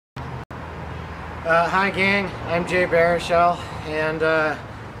Hi gang, I'm Baruchel, and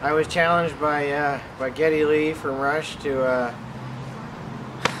I was challenged by Geddy Lee from Rush to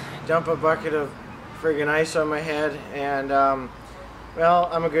dump a bucket of friggin' ice on my head, and well,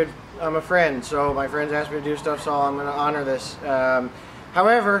 I'm a friend, so my friends asked me to do stuff, so I'm going to honor this.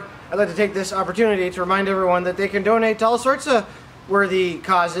 However, I'd like to take this opportunity to remind everyone that they can donate to all sorts of worthy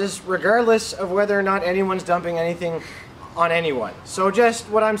causes, regardless of whether or not anyone's dumping anything on anyone. So just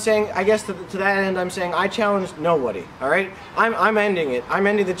what I'm saying, I guess to that end, I'm saying I challenge nobody, alright? I'm ending it. I'm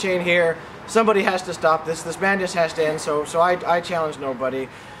ending the chain here. Somebody has to stop this. This madness has to end, so I challenge nobody.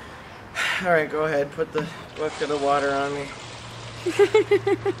 Alright, go ahead. Put the bucket of water on me.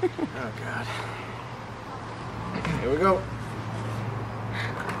 Oh, God. Here we go.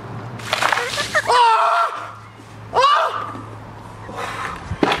 Oh! Oh!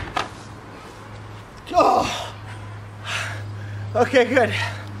 Oh! Okay, good.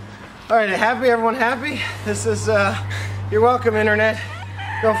 Alright, happy? Everyone happy? This is, you're welcome, Internet.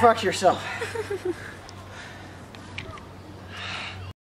 Go fuck yourself.